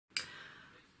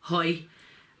Hi,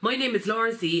 my name is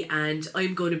Lorzie and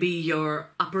I'm going to be your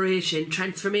Operation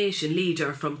Transformation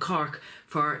Leader from Cork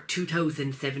for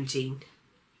 2017.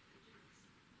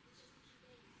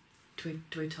 Do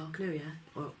I talk now, yeah?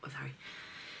 Oh,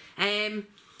 sorry.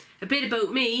 A bit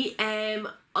about me.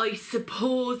 I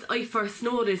suppose I first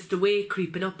noticed the weight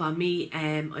creeping up on me,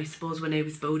 I suppose when I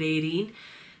was about 18.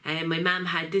 My mum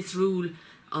had this rule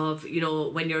of, you know,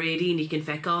 when you're 18 you can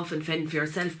feck off and fend for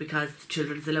yourself because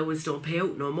children's allowance don't pay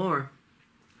out no more.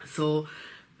 So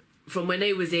from when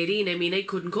I was 18, I mean, I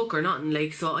couldn't cook or nothing,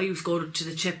 like, so I used to go to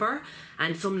the chipper,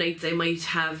 and some nights I might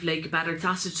have like a battered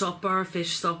sausage supper,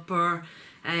 fish supper,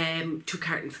 2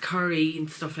 cartons of curry and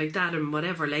stuff like that, and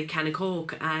whatever, like can of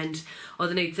Coke. And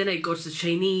other nights then I'd go to the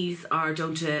Chinese or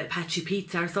down to Apache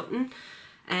Pizza or something.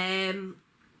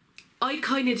 I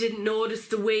kind of didn't notice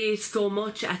the weight so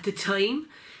much at the time.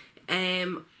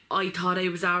 I thought I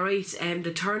was alright.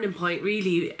 The turning point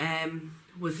really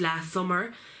was last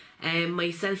summer.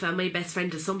 Myself and my best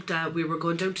friend Assumpta, we were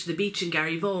going down to the beach in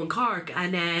Garryvoe in Cork,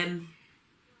 and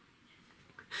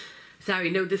sorry,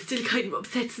 no, this still kind of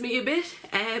upsets me a bit.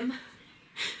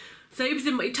 So I was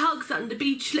in my togs on the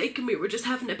beach, like, and we were just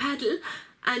having a paddle,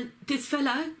 and this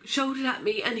fella shouted at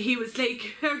me and he was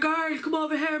like, "Here girl, come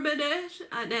over here a minute."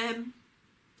 And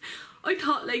I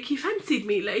thought like he fancied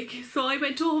me, like, so I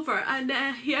went over, and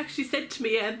he actually said to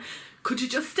me, "Could you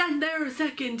just stand there a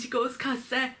second?" He goes,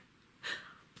 "'Cause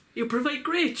you provide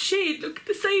great shade, look at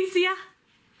the size of ya."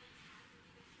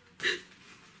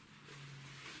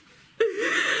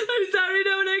 I'm sorry,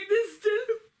 no, like, this still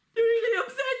really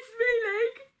upsets me,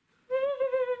 like.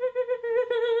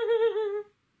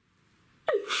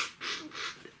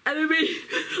 And I mean,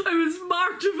 I was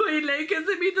mortified, like, cause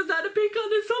I mean, just had a pick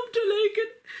on Assumpta, like,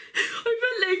 and I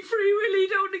felt like Free Willy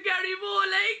down to Garryvoe,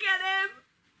 like, and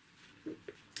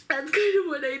that's kind of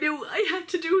when I knew I had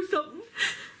to do something.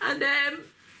 And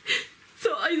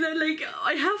so I said, like,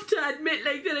 I have to admit,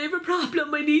 like, that I have a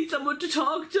problem, I need someone to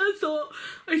talk to. So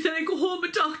I said I'd go home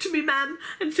and talk to me mum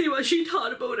and see what she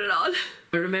thought about it all.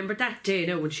 I remember that day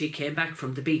now when she came back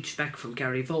from the beach, back from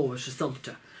Garryvoe with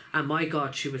Assumpta, and my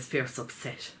God, she was fierce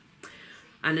upset.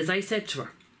 And as I said to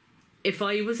her, if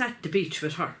I was at the beach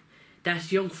with her,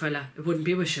 that young fella, it wouldn't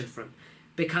be wishing for him,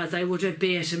 because I would have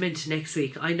bait him into next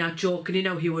week. I'm not joking, you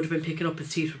know, he would have been picking up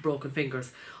his teeth with broken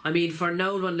fingers. I mean, for an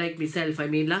old one like myself, I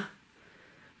mean,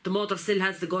 the mother still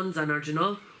has the guns on her, do you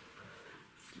know?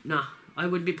 Nah, I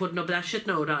wouldn't be putting up with that shit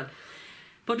now at all.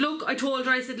 But look, I told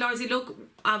her, I said, "Lorzie, look,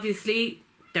 obviously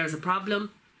there's a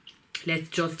problem. Let's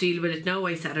just deal with it now."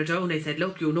 I sat her down, I said,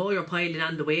 "Look, you know you're piling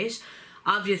on the weight.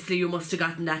 Obviously you must have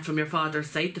gotten that from your father's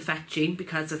side, the fat gene,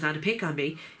 because there's not a pick on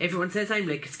me. Everyone says I'm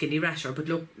like a skinny rasher, but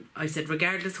look," I said,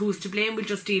 "regardless who's to blame, we'll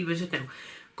just deal with it now.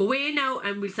 Go away now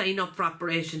and we'll sign up for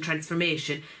Operation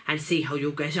Transformation and see how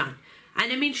you get on."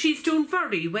 And I mean, she's doing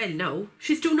very well now.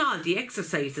 She's doing all the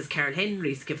exercises Carl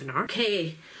Henry's given her.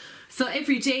 Okay, so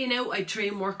every day now I try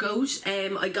and work out.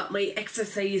 I got my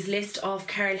exercise list off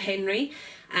Carl Henry,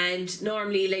 and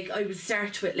normally, like, I would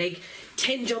start with like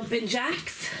 10 jumping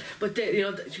jacks, but you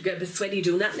know, you get a bit sweaty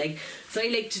doing that, like. So I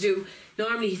like to do,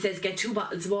 normally he says get 2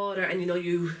 bottles of water and, you know,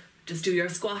 you just do your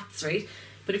squats, right?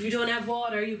 But if you don't have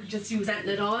water, you can just use that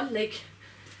at all. Like,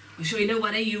 I'll show you now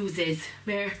what I use is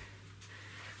where.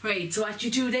 Right, so what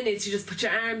you do then is you just put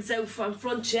your arms out from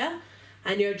front, yeah,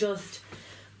 and you're just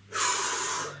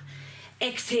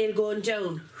exhale going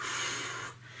down.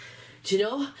 Do you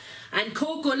know? And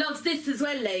Coco loves this as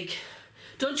well, like,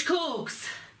 don't you, Cokes?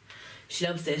 She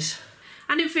loves it.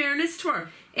 And in fairness to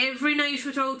her, every night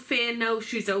without fail now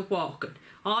she's out walking.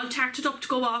 All tarted up to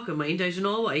go walking, mind, I don't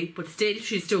know why, but still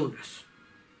she's doing it.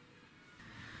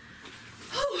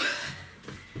 Oh.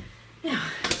 Yeah.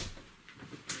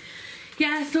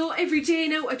 Yeah, so every day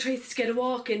now I try to get a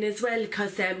walk in as well,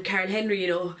 because Carl Henry, you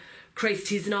know, Christ,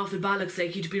 he's an awful bollocks,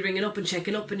 like, he'd be ringing up and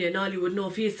checking up on you, and all you would know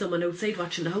if he is someone outside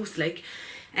watching the house, like.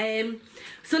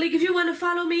 So, like, if you want to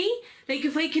follow me, like,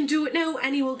 if I can do it now,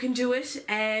 anyone can do it.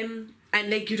 And,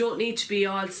 like, you don't need to be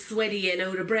all sweaty and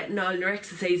out of breath and all your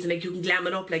exercise, and, like, you can glam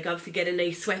it up, like, obviously get a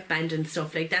nice sweatband and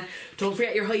stuff like that. Don't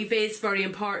forget your high vis, very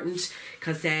important,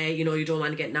 because, you know, you don't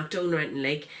want to get knocked down or anything,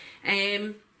 like.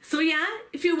 So yeah,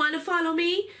 if you want to follow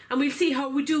me, and we'll see how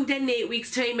we do then in 8 weeks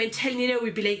time. I'm telling you now,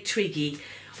 we'll be like Twiggy.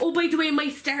 Oh, by the way, my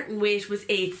starting weight was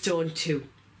 8 stone 2.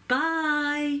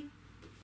 Bye!